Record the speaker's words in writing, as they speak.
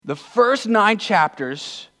The first 9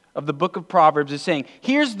 chapters of the book of Proverbs is saying,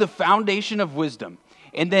 here's the foundation of wisdom.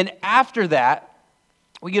 And then after that,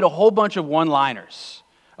 we get a whole bunch of one-liners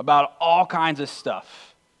about all kinds of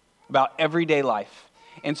stuff, about everyday life.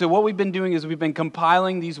 And so what we've been doing is we've been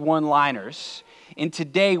compiling these one-liners. And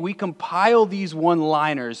today we compile these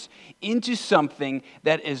one-liners into something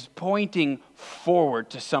that is pointing forward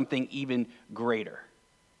to something even greater.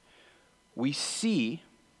 We see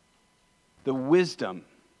the wisdom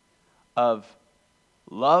of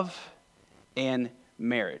love and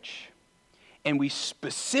marriage. And we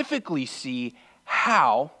specifically see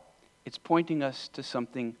how it's pointing us to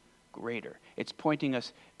something greater. It's pointing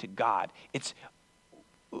us to God.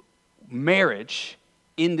 Marriage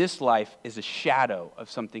in this life is a shadow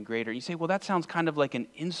of something greater. You say, well, that sounds kind of like an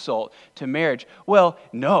insult to marriage. Well,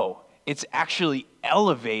 no, it's actually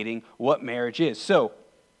elevating what marriage is. So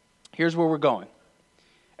here's where we're going.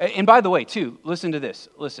 And by the way, too, listen to this.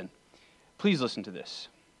 Please listen to this.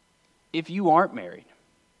 If you aren't married,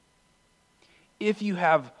 if you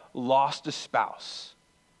have lost a spouse,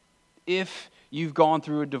 if you've gone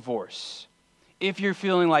through a divorce, if you're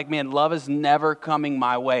feeling like, man, love is never coming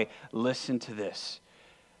my way, listen to this.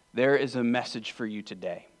 There is a message for you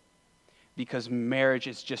today. Because marriage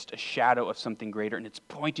is just a shadow of something greater, and it's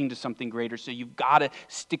pointing to something greater. So you've got to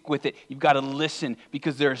stick with it. You've got to listen,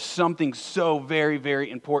 because there's something so very, very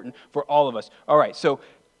important for all of us. All right, so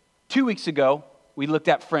 2 weeks ago, we looked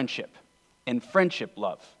at friendship and friendship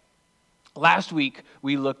love. Last week,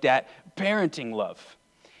 we looked at parenting love.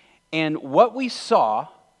 And what we saw,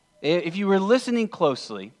 if you were listening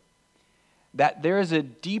closely, that there is a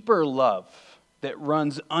deeper love that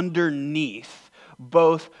runs underneath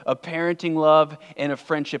both a parenting love and a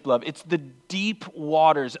friendship love. It's the deep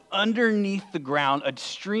waters underneath the ground, a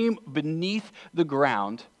stream beneath the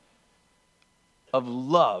ground of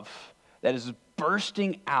love that is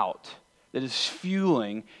bursting out, that is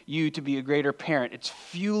fueling you to be a greater parent. It's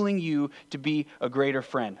fueling you to be a greater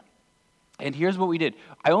friend. And here's what we did.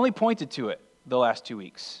 I only pointed to it the last 2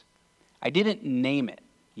 weeks. I didn't name it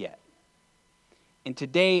yet. And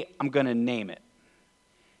today I'm going to name it.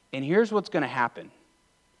 And here's what's going to happen.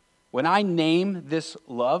 When I name this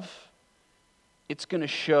love, it's going to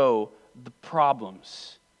show the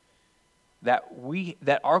problems that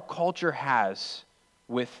our culture has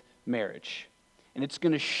with marriage. And it's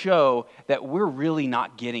going to show that we're really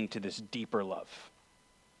not getting to this deeper love.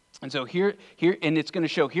 And so here, and it's going to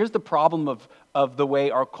show, here's the problem of the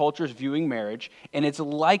way our culture is viewing marriage, and it's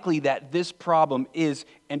likely that this problem is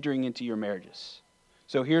entering into your marriages.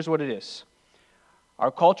 So here's what it is.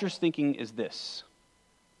 Our culture's thinking is this: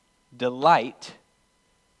 delight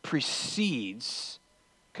precedes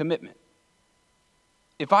commitment.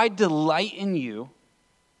 If I delight in you,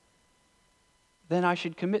 then I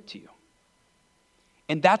should commit to you.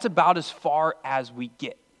 And that's about as far as we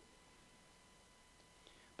get.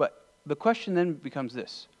 But the question then becomes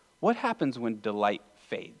this: what happens when delight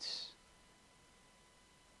fades?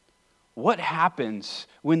 What happens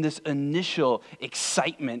when this initial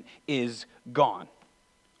excitement is gone?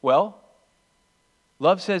 Well,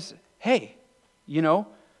 love says, hey, you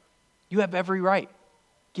have every right.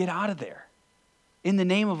 Get out of there. In the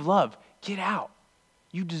name of love, get out.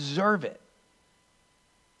 You deserve it.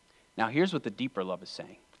 Now, here's what the deeper love is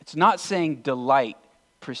saying. It's not saying delight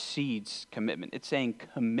precedes commitment. It's saying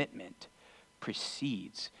commitment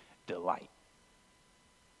precedes delight.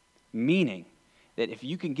 Meaning that if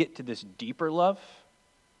you can get to this deeper love,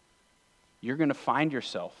 you're going to find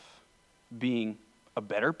yourself being a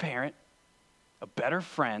better parent, a better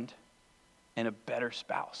friend, and a better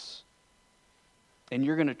spouse. And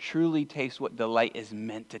you're going to truly taste what delight is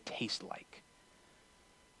meant to taste like.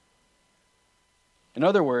 In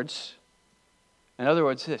other words,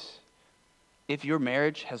 this: if your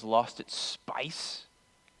marriage has lost its spice,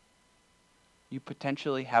 you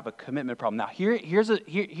potentially have a commitment problem. Now, here's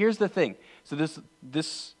the thing. So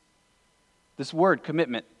this word,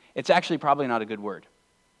 commitment, it's actually probably not a good word.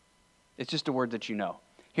 It's just a word that you know.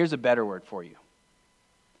 Here's a better word for you: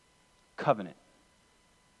 covenant.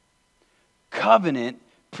 Covenant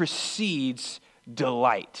precedes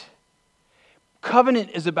delight.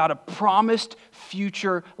 Covenant is about a promised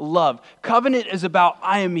future love. Covenant is about,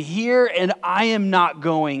 I am here and I am not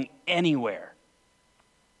going anywhere.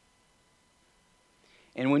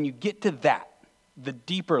 And when you get to that, the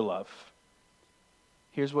deeper love,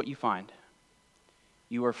 here's what you find.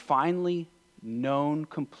 You are finally known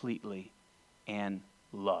completely and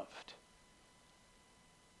loved.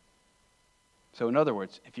 So in other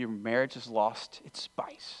words, if your marriage has lost its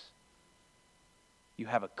spice, you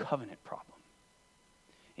have a covenant problem.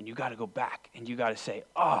 And you got to go back and you got to say,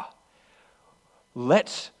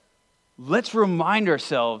 let's remind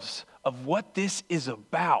ourselves of what this is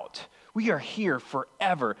about. We are here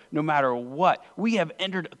forever, no matter what. We have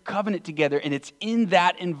entered a covenant together, and it's in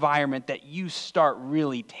that environment that you start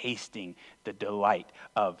really tasting the delight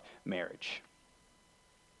of marriage.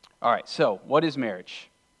 All right, so what is marriage?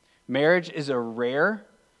 Marriage is a rare,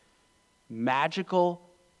 magical,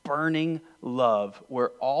 burning love where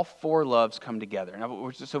all four loves come together.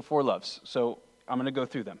 So 4 loves. So I'm going to go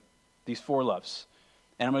through them, these 4 loves.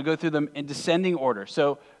 And I'm going to go through them in descending order.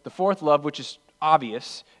 So the 4th love, which is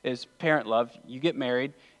obvious, is parent love. You get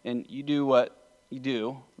married, and you do what you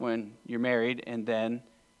do when you're married, and then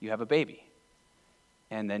you have a baby.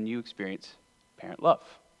 And then you experience parent love,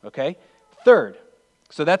 okay? 3rd,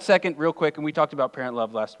 so that's 2nd real quick, and we talked about parent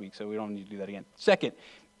love last week, so we don't need to do that again. 2nd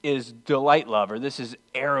is delight love, or this is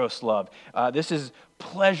eros love. This is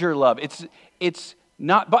pleasure love. It's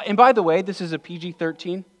not, and by the way, this is a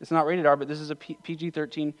PG-13. It's not rated R, but this is a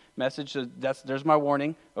PG-13 message. So there's my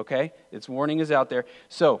warning, okay? Warning is out there.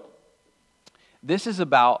 So this is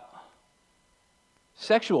about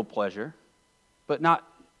sexual pleasure, but not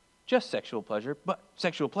just sexual pleasure, but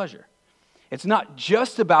sexual pleasure. It's not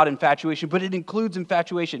just about infatuation, but it includes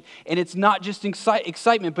infatuation. And it's not just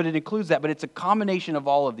excitement, but it includes that. But it's a combination of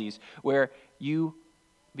all of these where you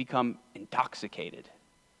become intoxicated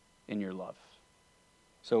in your love.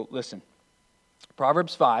 So listen,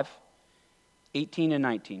 Proverbs 5, 18 and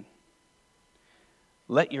 19.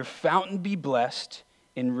 Let your fountain be blessed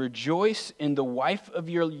and rejoice in the wife of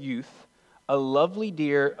your youth, a lovely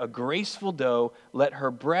deer, a graceful doe. Let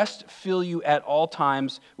her breast fill you at all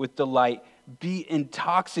times with delight. Be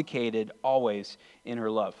intoxicated always in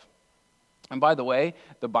her love. And by the way,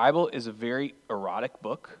 the Bible is a very erotic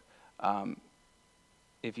book.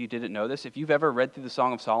 If you didn't know this, if you've ever read through the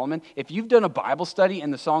Song of Solomon, if you've done a Bible study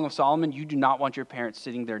in the Song of Solomon, you do not want your parents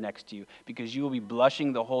sitting there next to you because you will be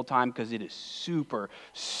blushing the whole time because it is super,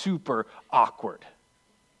 super awkward.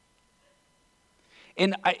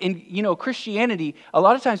 And Christianity, a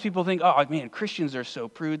lot of times people think, oh man, Christians are so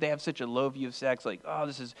prude. They have such a low view of sex.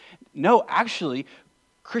 No, actually,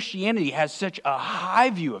 Christianity has such a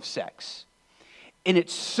high view of sex. And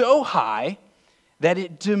it's so high that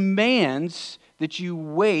it demands that you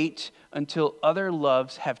wait until other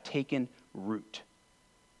loves have taken root.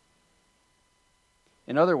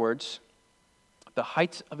 In other words, the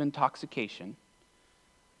heights of intoxication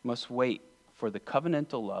must wait for the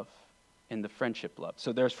covenantal love and the friendship love.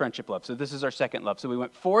 So there's friendship love. So this is our 2nd love. So we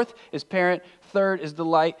went 4th is parent, 3rd is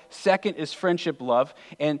delight, 2nd is friendship love.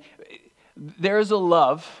 And there is a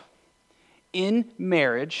love in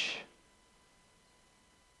marriage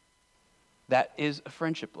that is a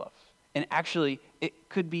friendship love. And actually, it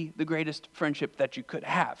could be the greatest friendship that you could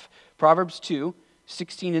have. Proverbs 2,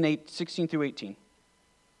 16 through 18.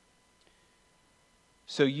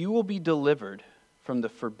 So you will be delivered from the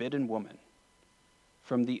forbidden woman,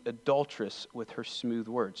 from the adulteress with her smooth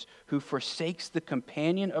words, who forsakes the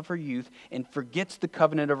companion of her youth and forgets the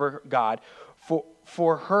covenant of her God.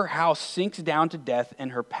 For her house sinks down to death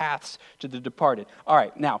and her paths to the departed. All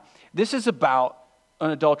right, now, this is about an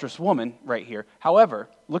adulterous woman right here. However,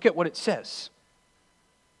 look at what it says.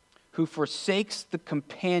 Who forsakes the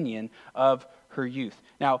companion of her youth.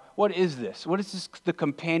 Now, what is this? What is this, the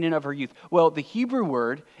companion of her youth? Well, the Hebrew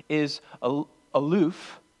word is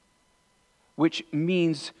aloof, which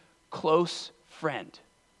means close friend.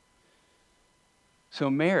 So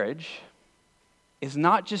marriage is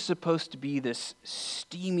not just supposed to be this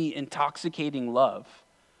steamy, intoxicating love,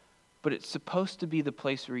 but it's supposed to be the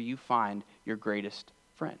place where you find your greatest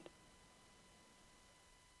friend.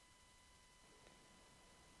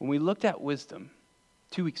 When we looked at wisdom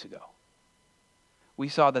 2 weeks ago, we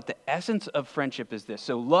saw that the essence of friendship is this.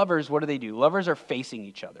 So lovers, what do? Lovers are facing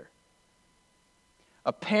each other.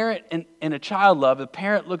 A parent and a child love, the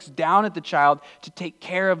parent looks down at the child to take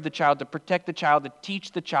care of the child, to protect the child, to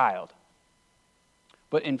teach the child.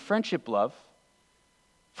 But in friendship love,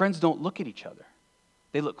 friends don't look at each other.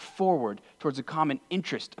 They look forward towards a common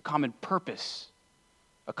interest, a common purpose,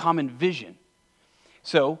 a common vision.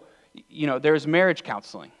 So, there's marriage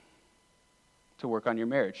counseling to work on your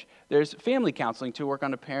marriage. There's family counseling to work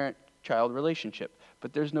on a parent-child relationship.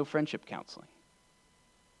 But there's no friendship counseling.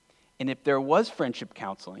 And if there was friendship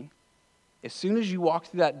counseling, as soon as you walk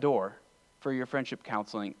through that door for your friendship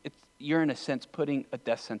counseling, you're in a sense putting a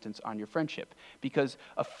death sentence on your friendship, because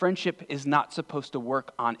a friendship is not supposed to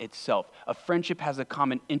work on itself. A friendship has a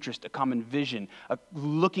common interest, a common vision,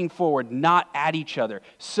 looking forward, not at each other.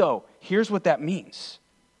 So here's what that means.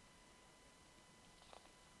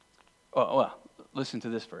 Listen to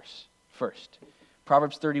this verse first.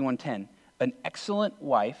 Proverbs 31:10. An excellent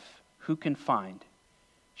wife who can find?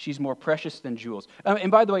 She's more precious than jewels. And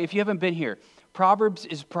by the way, if you haven't been here, Proverbs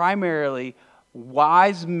is primarily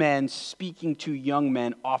wise men speaking to young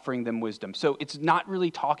men, offering them wisdom. So it's not really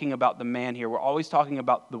talking about the man here. We're always talking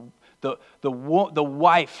about the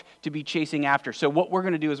wife to be chasing after. So what we're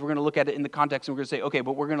going to do is we're going to look at it in the context, and we're going to say, okay,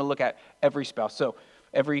 but we're going to look at every spouse. So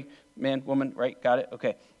every man, woman, right? Got it?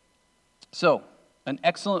 Okay. So an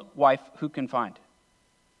excellent wife who can find.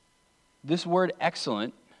 This word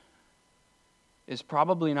excellent is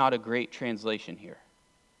probably not a great translation here.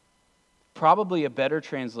 Probably a better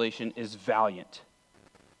translation is valiant,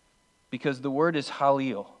 because the word is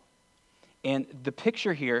halil. And the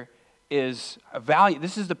picture here is a valiant.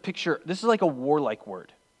 This is the picture, this is like a warlike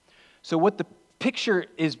word. So what the picture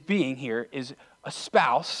is being here is a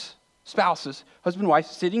spouses, husband and wife,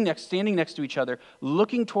 standing next to each other,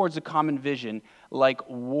 looking towards a common vision like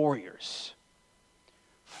warriors,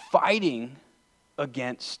 fighting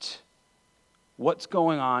against what's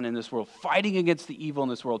going on in this world, fighting against the evil in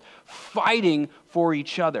this world, fighting for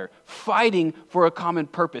each other, fighting for a common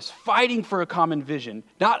purpose, fighting for a common vision,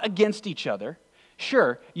 not against each other.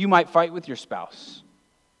 Sure, you might fight with your spouse,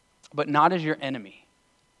 but not as your enemy.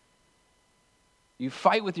 You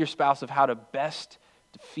fight with your spouse of how to best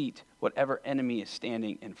defeat whatever enemy is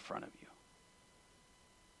standing in front of you.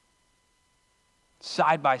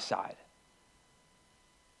 Side by side.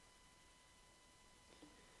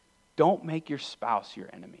 Don't make your spouse your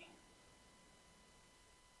enemy.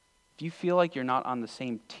 If you feel like you're not on the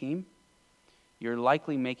same team, you're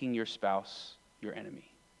likely making your spouse your enemy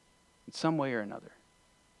in some way or another.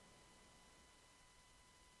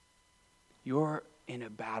 You're in a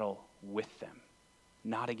battle with them,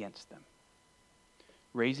 not against them.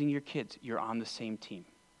 Raising your kids, you're on the same team.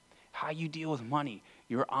 How you deal with money,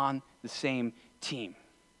 you're on the same team.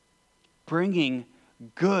 Bringing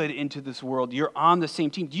good into this world, you're on the same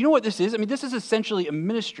team. Do you know what this is? I mean, this is essentially a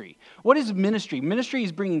ministry. What is ministry? Ministry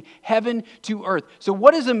is bringing heaven to earth. So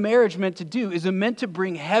what is a marriage meant to do? Is it meant to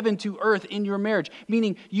bring heaven to earth in your marriage?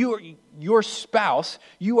 Meaning your spouse,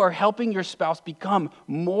 you are helping your spouse become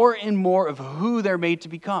more and more of who they're made to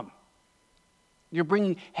become. You're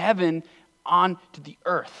bringing heaven onto the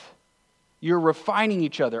earth. You're refining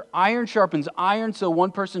each other. Iron sharpens iron, so one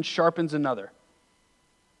person sharpens another.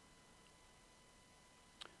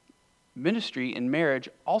 Ministry in marriage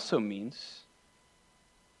also means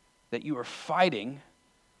that you are fighting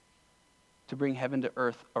to bring heaven to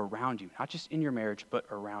earth around you, not just in your marriage, but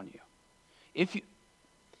around you.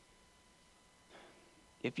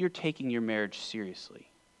 If you're taking your marriage seriously,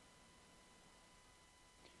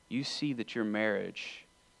 you see that your marriage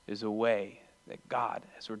is a way that God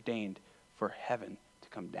has ordained for heaven to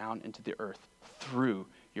come down into the earth through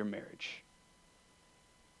your marriage.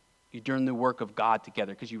 You're doing the work of God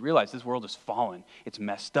together because you realize this world is fallen. It's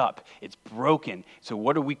messed up. It's broken. So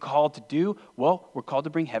what are we called to do? Well, we're called to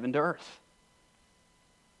bring heaven to earth.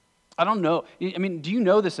 I don't know. I mean, do you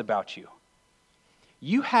know this about you?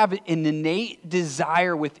 You have an innate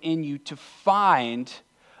desire within you to find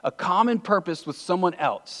a common purpose with someone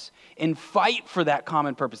else and fight for that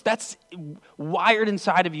common purpose. That's wired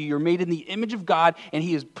inside of you. You're made in the image of God, and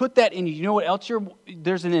He has put that in you. You know what else?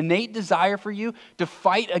 There's an innate desire for you to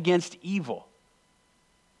fight against evil.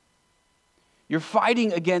 You're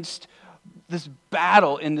fighting against this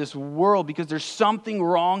battle in this world because there's something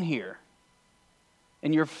wrong here.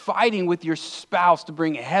 And you're fighting with your spouse to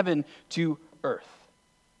bring heaven to earth.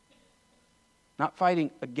 Not fighting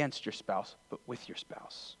against your spouse, but with your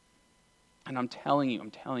spouse. And I'm telling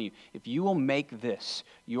you, if you will make this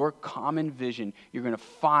your common vision, you're going to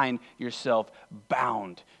find yourself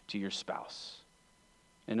bound to your spouse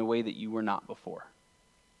in a way that you were not before.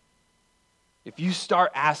 If you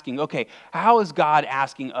start asking, okay, how is God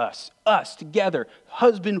asking us together,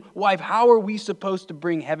 husband, wife, how are we supposed to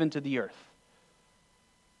bring heaven to the earth?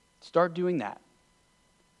 Start doing that.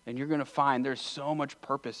 And you're going to find there's so much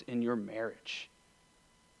purpose in your marriage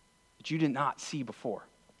that you did not see before.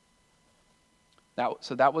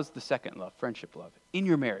 So that was the second love, friendship love. In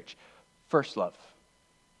your marriage, first love.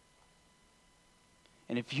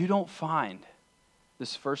 And if you don't find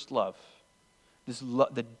this first love,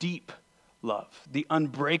 the deep love, the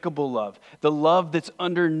unbreakable love, the love that's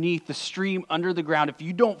underneath, the stream under the ground, if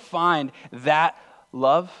you don't find that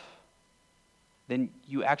love, then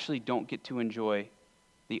you actually don't get to enjoy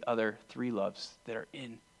the other three loves that are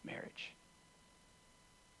in marriage.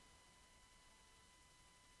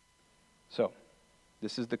 So,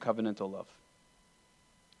 this is the covenantal love.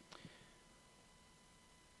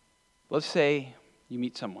 Let's say you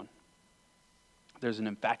meet someone. There's an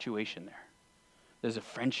infatuation there. There's a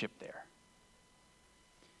friendship there.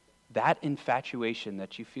 That infatuation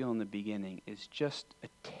that you feel in the beginning is just a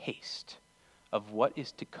taste of what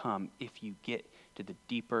is to come if you get to the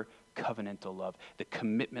deeper covenantal love, the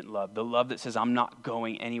commitment love, the love that says, I'm not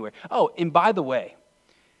going anywhere. Oh, and by the way,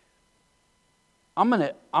 I'm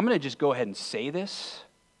gonna just go ahead and say this.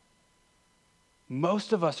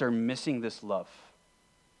 Most of us are missing this love.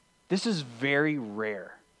 This is very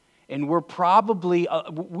rare. And we're probably,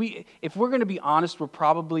 if we're going to be honest, we're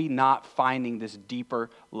probably not finding this deeper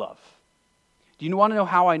love. Do you want to know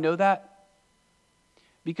how I know that?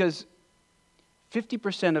 Because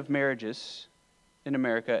 50% of marriages in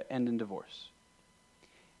America end in divorce.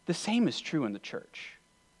 The same is true in the church.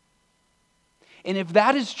 And if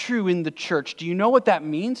that is true in the church, do you know what that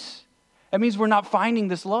means? That means we're not finding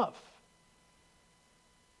this love.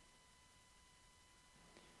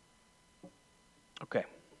 Okay.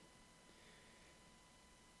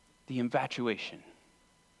 The infatuation,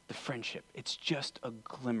 the friendship, it's just a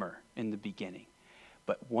glimmer in the beginning.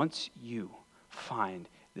 But once you find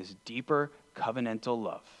this deeper covenantal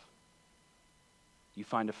love, you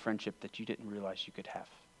find a friendship that you didn't realize you could have.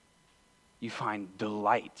 You find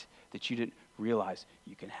delight that you didn't realize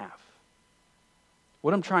you can have.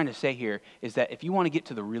 What I'm trying to say here is that if you want to get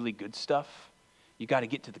to the really good stuff, you got to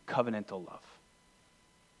get to the covenantal love.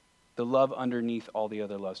 The love underneath all the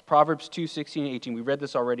other loves. Proverbs 2:16-18. We read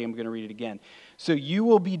this already. I'm going to read it again. So you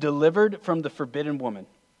will be delivered from the forbidden woman,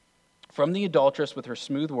 from the adulteress with her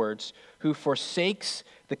smooth words, who forsakes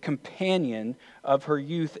the companion of her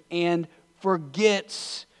youth and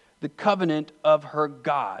forgets the covenant of her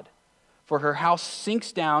God. For her house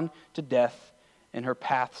sinks down to death, and her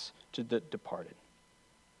paths to the departed.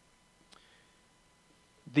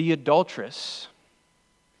 The adulteress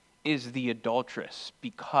is the adulteress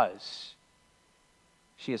because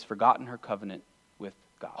she has forgotten her covenant with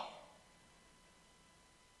God.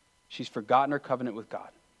 She's forgotten her covenant with God.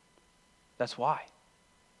 That's why.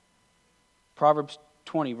 Proverbs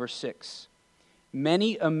 20, verse 6.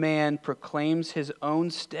 Many a man proclaims his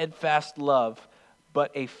own steadfast love,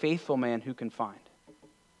 but a faithful man who can find?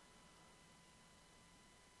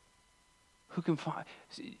 Who can find?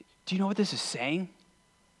 Do you know what this is saying?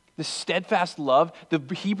 The steadfast love, the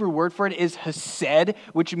Hebrew word for it is hesed,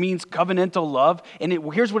 which means covenantal love. And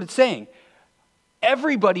here's what it's saying.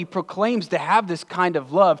 Everybody proclaims to have this kind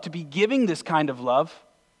of love, to be giving this kind of love,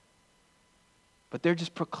 but they're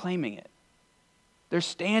just proclaiming it. They're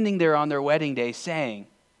standing there on their wedding day saying,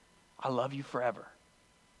 I love you forever.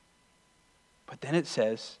 But then it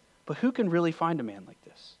says, but who can really find a man like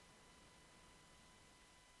this?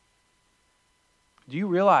 Do you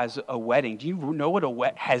realize a wedding? Do you know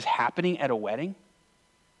what is happening at a wedding?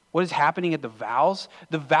 What is happening at the vows?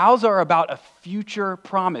 The vows are about a future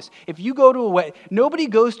promise. If you go to a wedding, nobody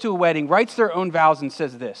goes to a wedding, writes their own vows and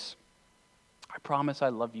says this, I promise I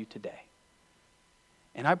love you today.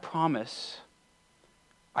 And I promise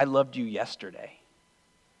I loved you yesterday.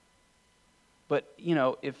 But,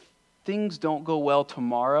 if things don't go well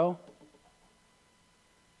tomorrow,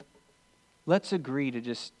 let's agree to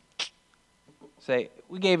just say,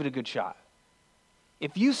 we gave it a good shot.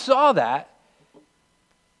 If you saw that,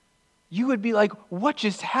 you would be like, what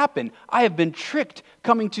just happened? I have been tricked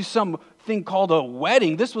coming to something called a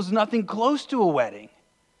wedding. This was nothing close to a wedding.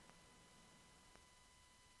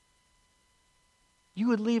 You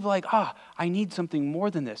would leave like, I need something more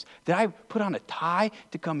than this. Did I put on a tie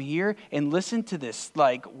to come here and listen to this?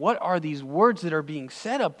 Like, what are these words that are being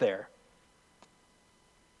said up there?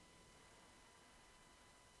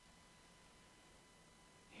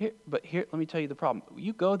 But let me tell you the problem.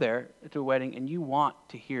 You go there to a wedding and you want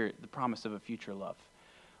to hear the promise of a future love.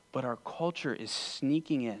 But our culture is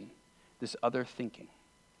sneaking in this other thinking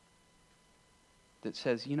that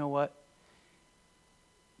says, you know what?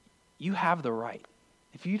 You have the right.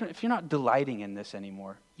 If you're not delighting in this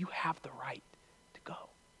anymore, you have the right to go.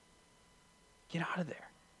 Get out of there.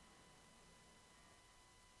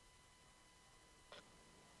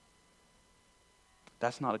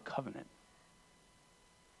 That's not a covenant.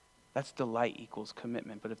 That's delight equals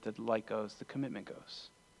commitment. But if the delight goes, the commitment goes.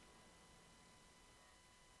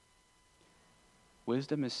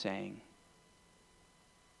 Wisdom is saying,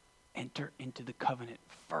 enter into the covenant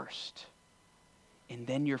first. And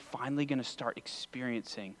then you're finally going to start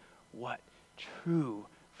experiencing what true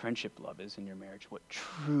friendship love is in your marriage, what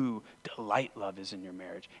true delight love is in your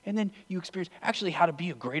marriage. And then you experience actually how to be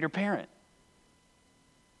a greater parent.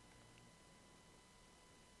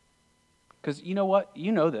 Because you know what?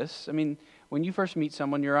 You know this. I mean, when you first meet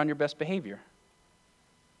someone, you're on your best behavior.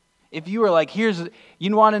 If you were like, you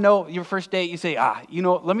want to know your first date, you say,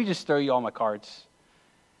 let me just throw you all my cards.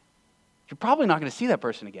 You're probably not going to see that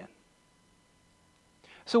person again.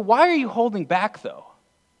 So why are you holding back, though?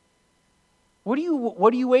 What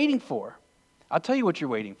are you waiting for? I'll tell you what you're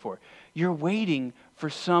waiting for. You're waiting for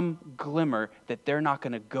some glimmer that they're not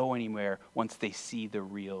going to go anywhere once they see the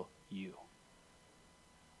real you.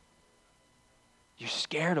 You're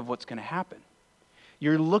scared of what's going to happen.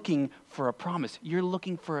 You're looking for a promise. You're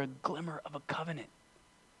looking for a glimmer of a covenant.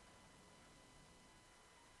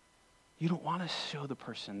 You don't want to show the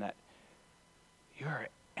person that you're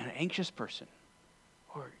an anxious person,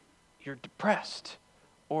 or you're depressed,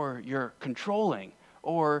 or you're controlling,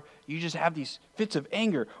 or you just have these fits of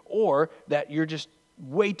anger, or that you're just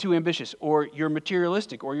way too ambitious, or you're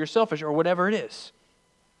materialistic, or you're selfish, or whatever it is.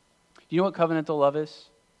 You know what covenantal love is?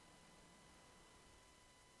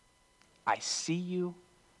 I see you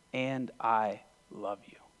and I love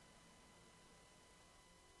you.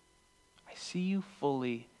 I see you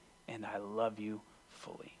fully and I love you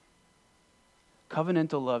fully.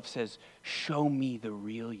 Covenantal love says, show me the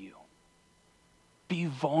real you. Be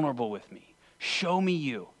vulnerable with me. Show me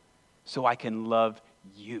you so I can love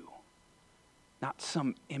you, not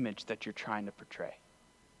some image that you're trying to portray.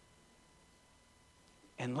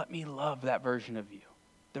 And let me love that version of you,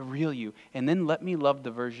 the real you, and then let me love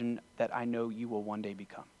the version that I know you will one day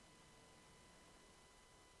become.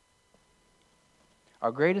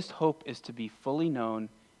 Our greatest hope is to be fully known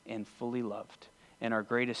and fully loved, and our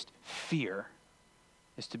greatest fear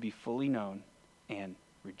is to be fully known and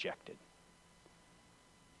rejected.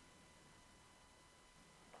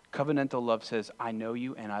 Covenantal love says, I know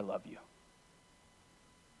you and I love you.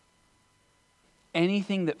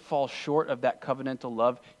 Anything that falls short of that covenantal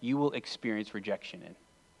love, you will experience rejection in.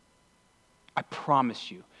 I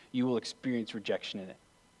promise you, you will experience rejection in it.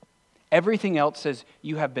 Everything else says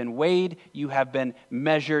you have been weighed, you have been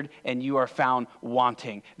measured, and you are found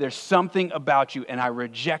wanting. There's something about you, and I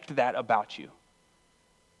reject that about you.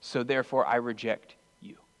 So therefore, I reject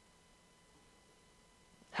you.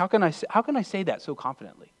 How can I say that so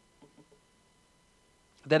confidently?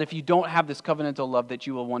 That if you don't have this covenantal love, that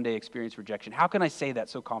you will one day experience rejection. How can I say that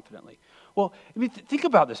so confidently? Well, think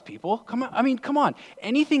about this, people. Come on.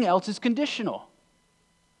 Anything else is conditional.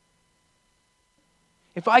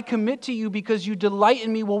 If I commit to you because you delight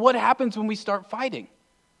in me, well, what happens when we start fighting?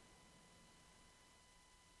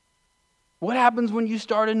 What happens when you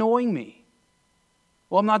start annoying me?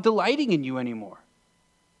 Well, I'm not delighting in you anymore.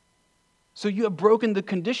 So you have broken the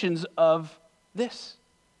conditions of this.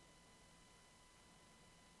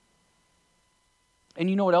 And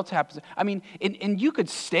you know what else happens? And you could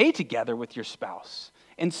stay together with your spouse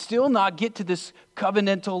and still not get to this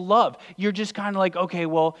covenantal love. You're just kind of like, okay,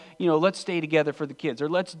 well, let's stay together for the kids, or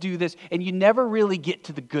let's do this. And you never really get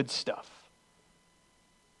to the good stuff.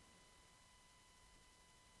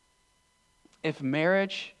 If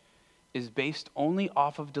marriage is based only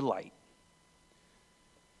off of delight,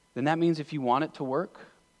 then that means if you want it to work,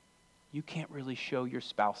 you can't really show your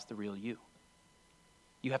spouse the real you.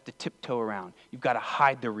 You have to tiptoe around. You've got to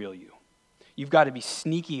hide the real you. You've got to be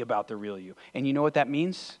sneaky about the real you. And you know what that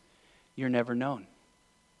means? You're never known.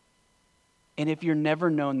 And if you're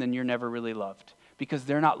never known, then you're never really loved. Because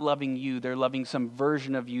they're not loving you. They're loving some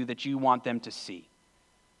version of you that you want them to see.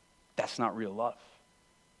 That's not real love.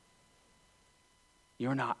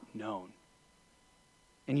 You're not known.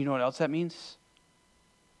 And you know what else that means?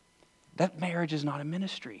 That marriage is not a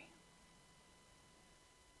ministry.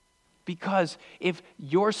 Because if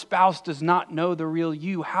your spouse does not know the real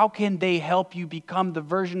you, how can they help you become the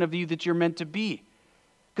version of you that you're meant to be?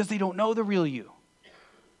 Because they don't know the real you.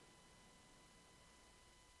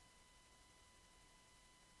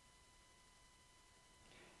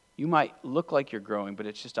 You might look like you're growing, but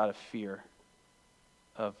it's just out of fear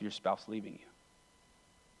of your spouse leaving you.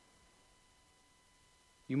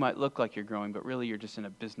 You might look like you're growing, but really you're just in a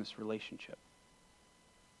business relationship.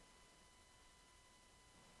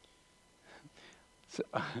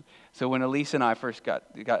 So when Elise and I first got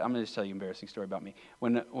I'm going to just tell you an embarrassing story about me.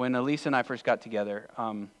 When Elise and I first got together,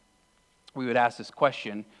 we would ask this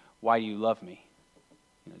question, why do you love me?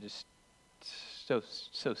 Just so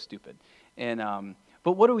stupid. And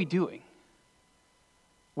but what are we doing?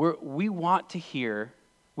 We want to hear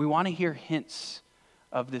hints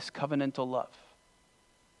of this covenantal love,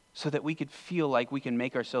 so that we could feel like we can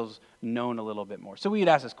make ourselves known a little bit more. So we would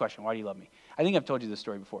ask this question, why do you love me? I think I've told you this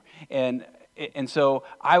story before. And so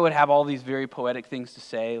I would have all these very poetic things to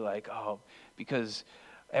say, like, because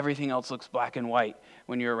everything else looks black and white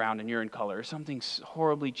when you're around and you're in color, or something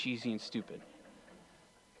horribly cheesy and stupid.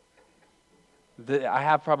 I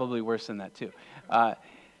have probably worse than that too. And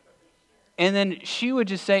then she would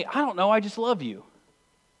just say, I don't know, I just love you.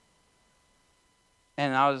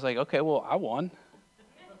 And I was like, okay, well, I won.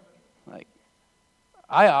 Like,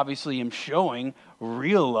 I obviously am showing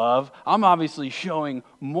real love. I'm obviously showing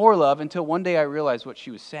more love, until one day I realized what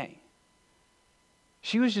she was saying.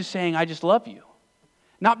 She was just saying, I just love you.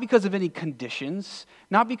 Not because of any conditions,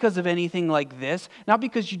 not because of anything like this, not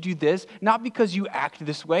because you do this, not because you act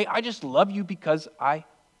this way. I just love you because I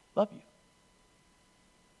love you.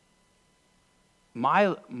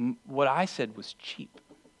 What I said was cheap.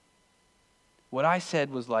 What I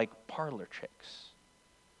said was like parlor tricks.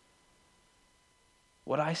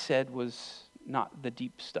 What I said was not the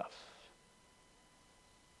deep stuff.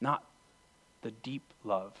 Not the deep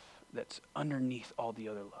love that's underneath all the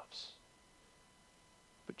other loves.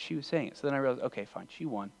 But she was saying it. So then I realized, okay, fine, she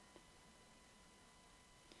won.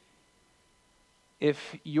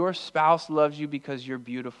 If your spouse loves you because you're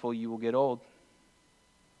beautiful, you will get old.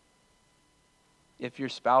 If your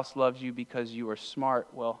spouse loves you because you are smart,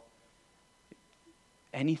 well,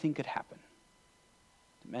 anything could happen.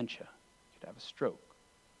 Dementia, you could have a stroke.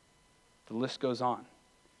 The list goes on.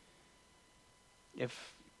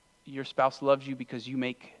 If your spouse loves you because you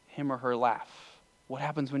make him or her laugh, what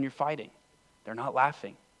happens when you're fighting? They're not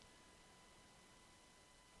laughing.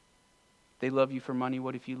 They love you for money,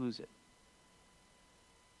 what if you lose it?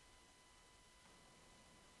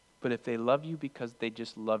 But if they love you because they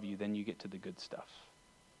just love you, then you get to the good stuff.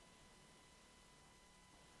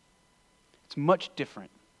 It's much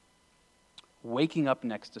different waking up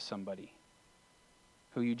next to somebody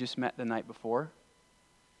who you just met the night before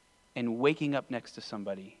and waking up next to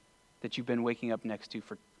somebody that you've been waking up next to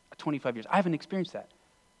for 25 years. I haven't experienced that.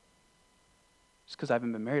 Just because I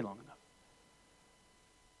haven't been married long enough.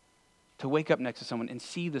 To wake up next to someone and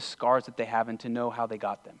see the scars that they have and to know how they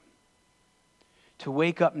got them. To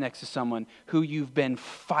wake up next to someone who you've been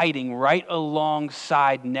fighting right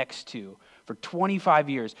alongside next to for 25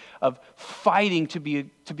 years, of fighting to be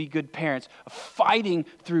good parents, of fighting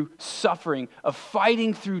through suffering, of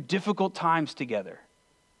fighting through difficult times together.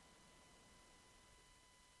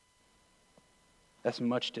 That's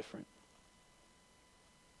much different.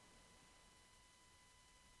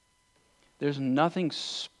 There's nothing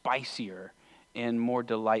spicier and more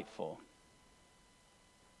delightful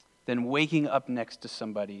than waking up next to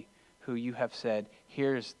somebody who you have said,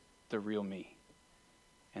 here's the real me.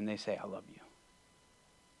 And they say, I love you.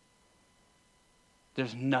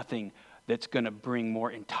 There's nothing that's going to bring more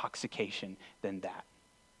intoxication than that.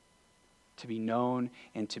 To be known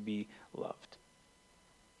and to be loved.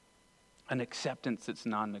 An acceptance that's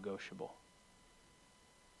non-negotiable.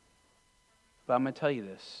 But I'm going to tell you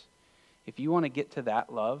this. If you want to get to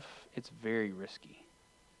that love, it's very risky.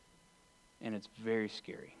 And it's very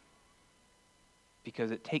scary.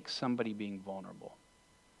 Because it takes somebody being vulnerable.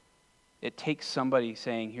 It takes somebody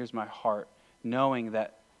saying, here's my heart, knowing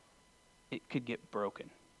that it could get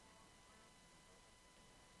broken.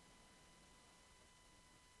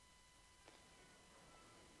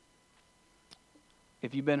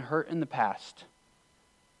 If you've been hurt in the past,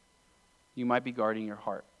 you might be guarding your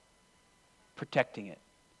heart, protecting it.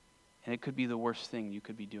 And it could be the worst thing you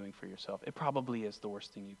could be doing for yourself. It probably is the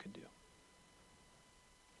worst thing you could do.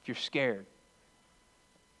 If you're scared,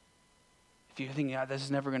 if you're thinking, this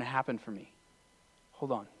is never going to happen for me,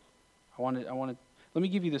 hold on. I want to. Let me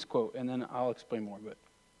give you this quote, and then I'll explain more. But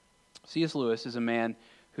C.S. Lewis is a man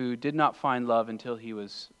who did not find love until he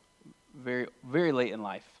was very, very late in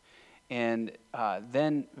life. And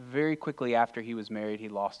then very quickly after he was married, he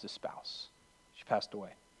lost his spouse. She passed away.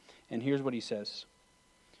 And here's what he says.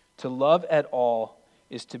 To love at all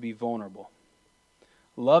is to be vulnerable.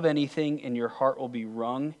 Love anything and your heart will be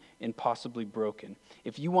wrung and possibly broken.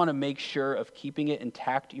 If you want to make sure of keeping it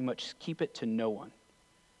intact, you must keep it to no one.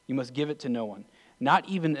 You must give it to no one, not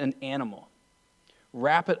even an animal.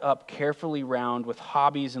 Wrap it up carefully round with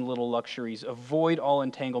hobbies and little luxuries. Avoid all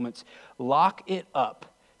entanglements. Lock it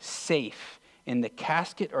up safe in the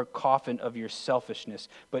casket or coffin of your selfishness.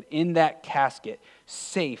 But in that casket,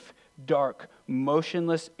 safe, dark,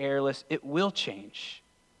 motionless, airless, it will change.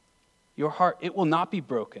 Your heart, it will not be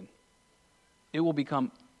broken. It will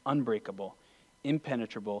become unbreakable,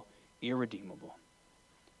 impenetrable, irredeemable.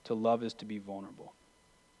 To love is to be vulnerable.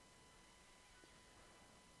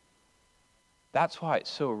 That's why it's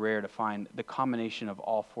so rare to find the combination of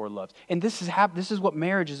all four loves. And this is what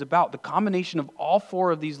marriage is about, the combination of all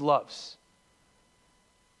four of these loves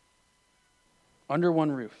under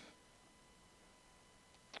one roof.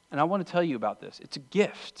 And I want to tell you about this. It's a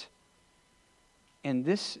gift. And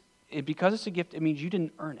because it's a gift, it means you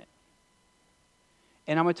didn't earn it.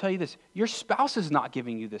 And I'm going to tell you this. Your spouse is not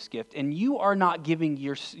giving you this gift, and you are not giving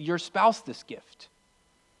your spouse this gift.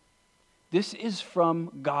 This is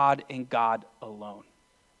from God and God alone.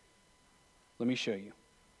 Let me show you.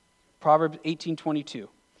 Proverbs 18:22.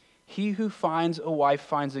 He who finds a wife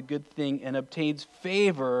finds a good thing and obtains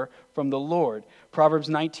favor from the Lord. Proverbs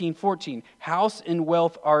 19:14. House and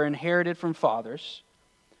wealth are inherited from fathers,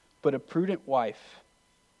 but a prudent wife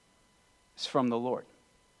is from the Lord.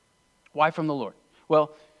 Why from the Lord?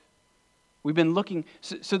 Well, we've been looking,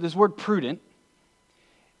 so this word prudent,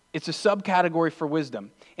 it's a subcategory for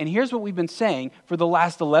wisdom. And here's what we've been saying for the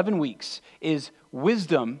last 11 weeks is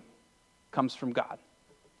wisdom comes from God.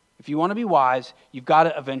 If you want to be wise, you've got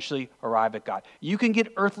to eventually arrive at God. You can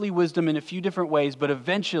get earthly wisdom in a few different ways, but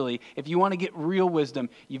eventually, if you want to get real wisdom,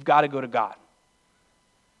 you've got to go to God.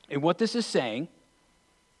 And what this is saying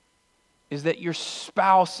is that your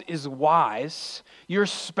spouse is wise. Your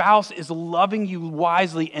spouse is loving you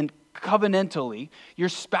wisely and covenantally. Your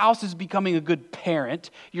spouse is becoming a good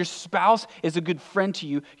parent. Your spouse is a good friend to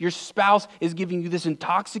you. Your spouse is giving you this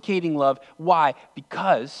intoxicating love. Why?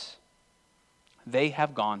 Because they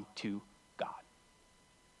have gone to God.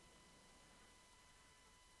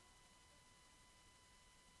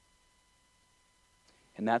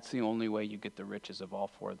 And that's the only way you get the riches of all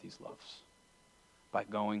four of these loves, by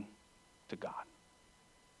going to God.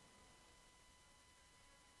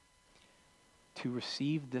 To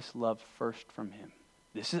receive this love first from Him.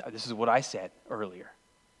 This is what I said earlier.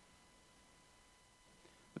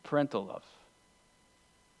 The parental love.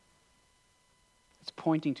 It's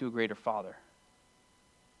pointing to a greater Father.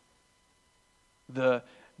 The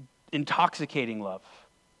intoxicating love.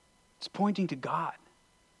 It's pointing to God.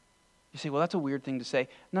 You say, well, that's a weird thing to say.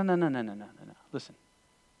 No. Listen.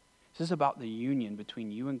 This is about the union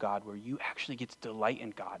between you and God where you actually get to delight in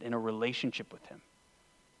God, in a relationship with Him.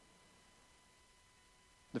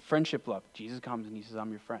 The friendship love. Jesus comes and He says,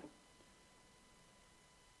 I'm your friend.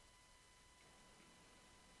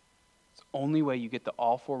 Only way you get the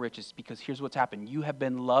all four riches, because here's what's happened. You have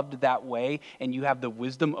been loved that way, and you have the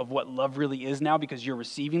wisdom of what love really is now because you're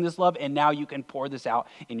receiving this love, and now you can pour this out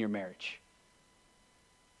in your marriage.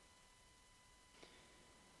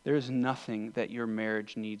 There is nothing that your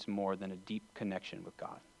marriage needs more than a deep connection with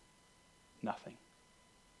God. Nothing.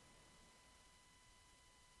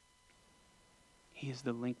 He is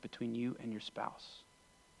the link between you and your spouse.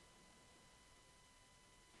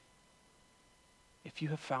 If you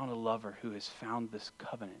have found a lover who has found this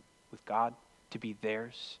covenant with God to be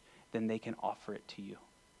theirs, then they can offer it to you.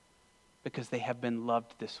 Because they have been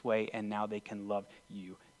loved this way, and now they can love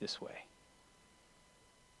you this way.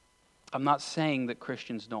 I'm not saying that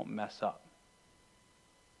Christians don't mess up.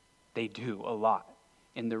 They do a lot.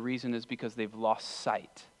 And the reason is because they've lost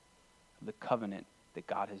sight of the covenant that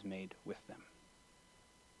God has made with them.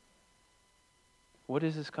 What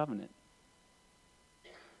is this covenant?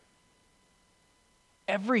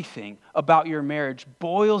 Everything about your marriage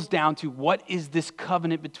boils down to what is this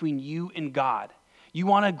covenant between you and God. You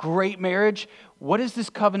want a great marriage? What is this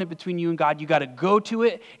covenant between you and God? You got to go to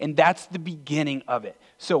it, and that's the beginning of it.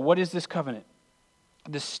 So what is this covenant?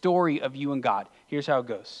 The story of you and God. Here's how it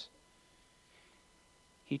goes.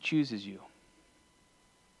 He chooses you.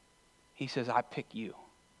 He says, I pick you.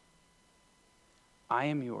 I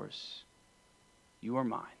am yours. You are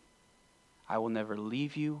mine. I will never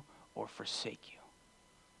leave you or forsake you.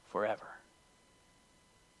 Forever.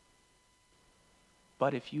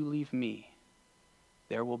 But if you leave me,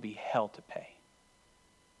 there will be hell to pay.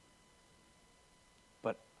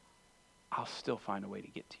 But I'll still find a way to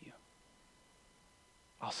get to you.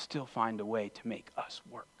 I'll still find a way to make us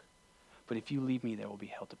work. But if you leave me, there will be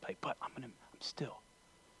hell to pay. But I'm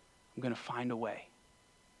going to find a way.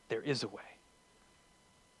 There is a way.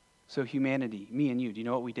 So humanity, me and you, do you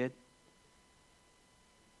know what we did?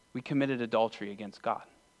 We committed adultery against God.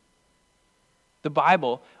 The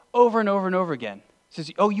Bible, over and over and over again,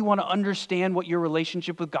 says, oh, you want to understand what your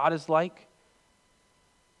relationship with God is like?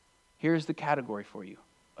 Here's the category for you.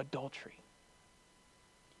 Adultery.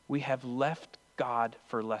 We have left God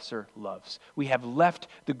for lesser loves. We have left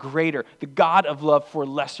the God of love for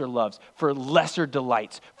lesser loves, for lesser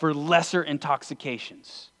delights, for lesser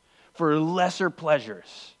intoxications, for lesser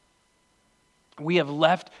pleasures. We have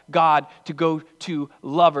left God to go to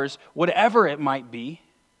lovers, whatever it might be,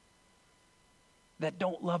 that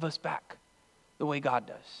don't love us back the way God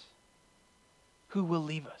does. Who will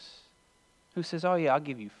leave us? Who says, oh yeah, I'll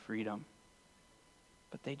give you freedom.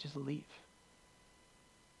 But they just leave.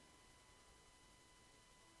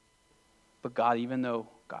 But God, even though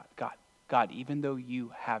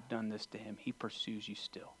you have done this to him, he pursues you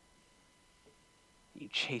still. He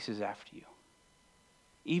chases after you.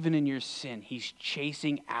 Even in your sin, he's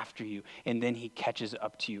chasing after you, and then he catches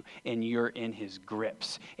up to you, and you're in his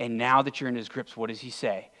grips. And now that you're in his grips, what does he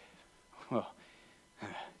say? Well,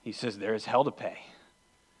 he says, there is hell to pay.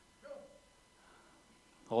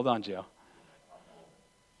 Hold on, Joe.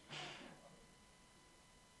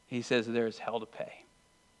 He says there's hell to pay.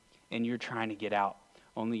 And you're trying to get out.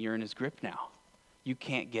 Only you're in his grip now. You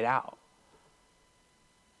can't get out.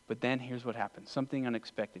 But then here's what happens. Something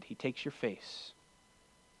unexpected. He takes your face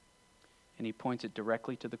and he points it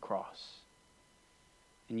directly to the cross.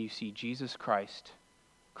 And you see Jesus Christ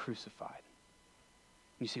crucified.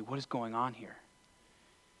 And you say, what is going on here?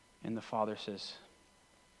 And the Father says,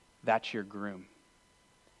 that's your groom.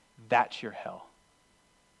 That's your hell.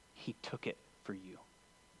 He took it for you.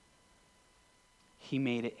 He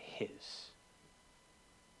made it his.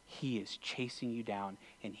 He is chasing you down,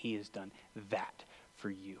 and he has done that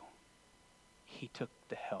for you. He took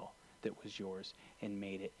the hell that was yours and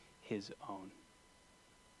made it his own.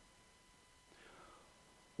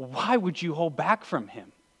 Why would you hold back from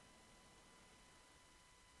him?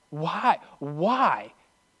 Why? Why?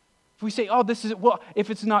 If we say, oh, this is, well, if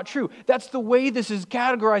it's not true, that's the way this is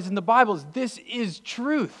categorized in the Bible. This is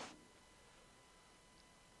truth.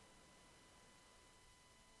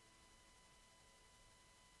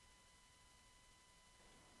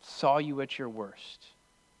 Saw you at your worst,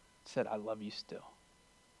 said, I love you still.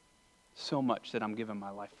 So much that I'm giving my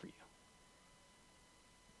life for you.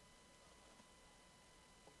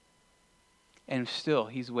 And still,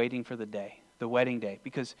 he's waiting for the day, the wedding day.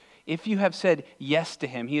 Because if you have said yes to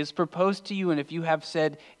him, he has proposed to you, and if you have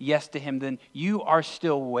said yes to him, then you are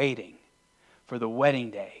still waiting for the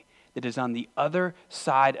wedding day that is on the other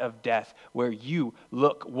side of death, where you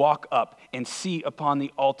walk up and see upon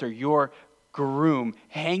the altar your groom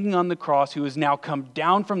hanging on the cross, who has now come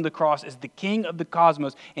down from the cross as the king of the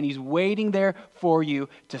cosmos, and he's waiting there for you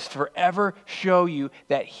to forever show you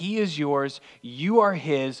that he is yours, you are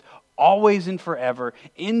his, always and forever,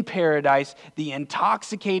 in paradise, the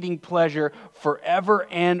intoxicating pleasure forever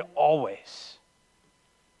and always.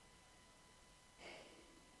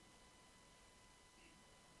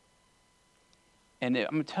 And I'm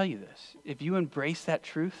going to tell you this, if you embrace that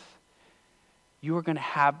truth, you are going to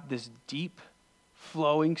have this deep,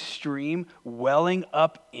 flowing stream welling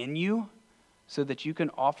up in you so that you can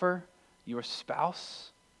offer your spouse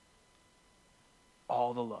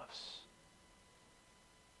all the loves.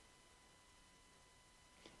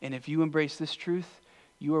 And if you embrace this truth,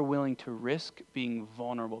 you are willing to risk being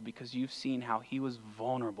vulnerable because you've seen how he was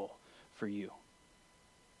vulnerable for you.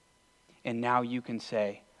 And now you can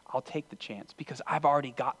say, I'll take the chance because I've already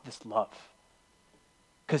got this love.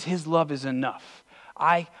 Because his love is enough.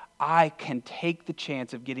 I can take the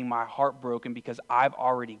chance of getting my heart broken because I've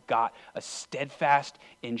already got a steadfast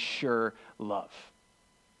and sure love.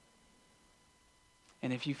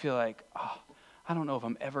 And if you feel like, oh, I don't know if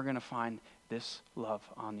I'm ever going to find this love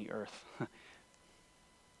on the earth.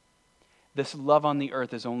 This love on the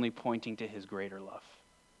earth is only pointing to his greater love.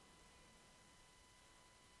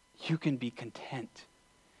 You can be content.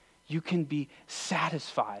 You can be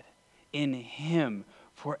satisfied in him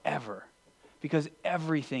forever. Because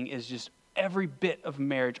everything is just, every bit of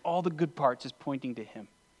marriage, all the good parts is pointing to him.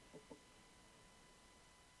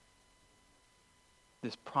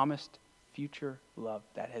 This promised future love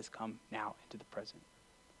that has come now into the present.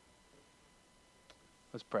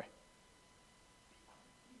 Let's pray.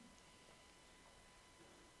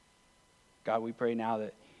 God, we pray now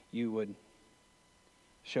that you would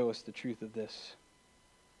show us the truth of this.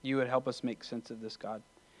 You would help us make sense of this, God.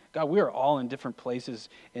 God, we are all in different places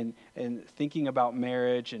in thinking about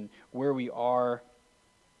marriage and where we are.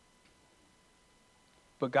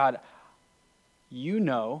 But God, you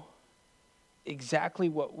know exactly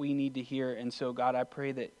what we need to hear. And so, God, I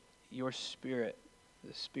pray that your Spirit,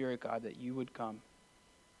 the Spirit, God, that you would come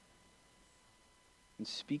and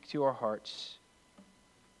speak to our hearts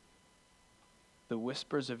the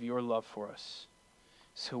whispers of your love for us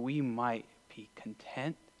so we might be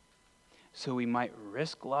content, so we might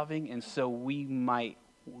risk loving, and so we might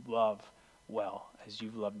love well as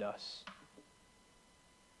you've loved us.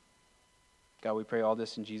 God, we pray all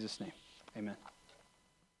this in Jesus' name. Amen.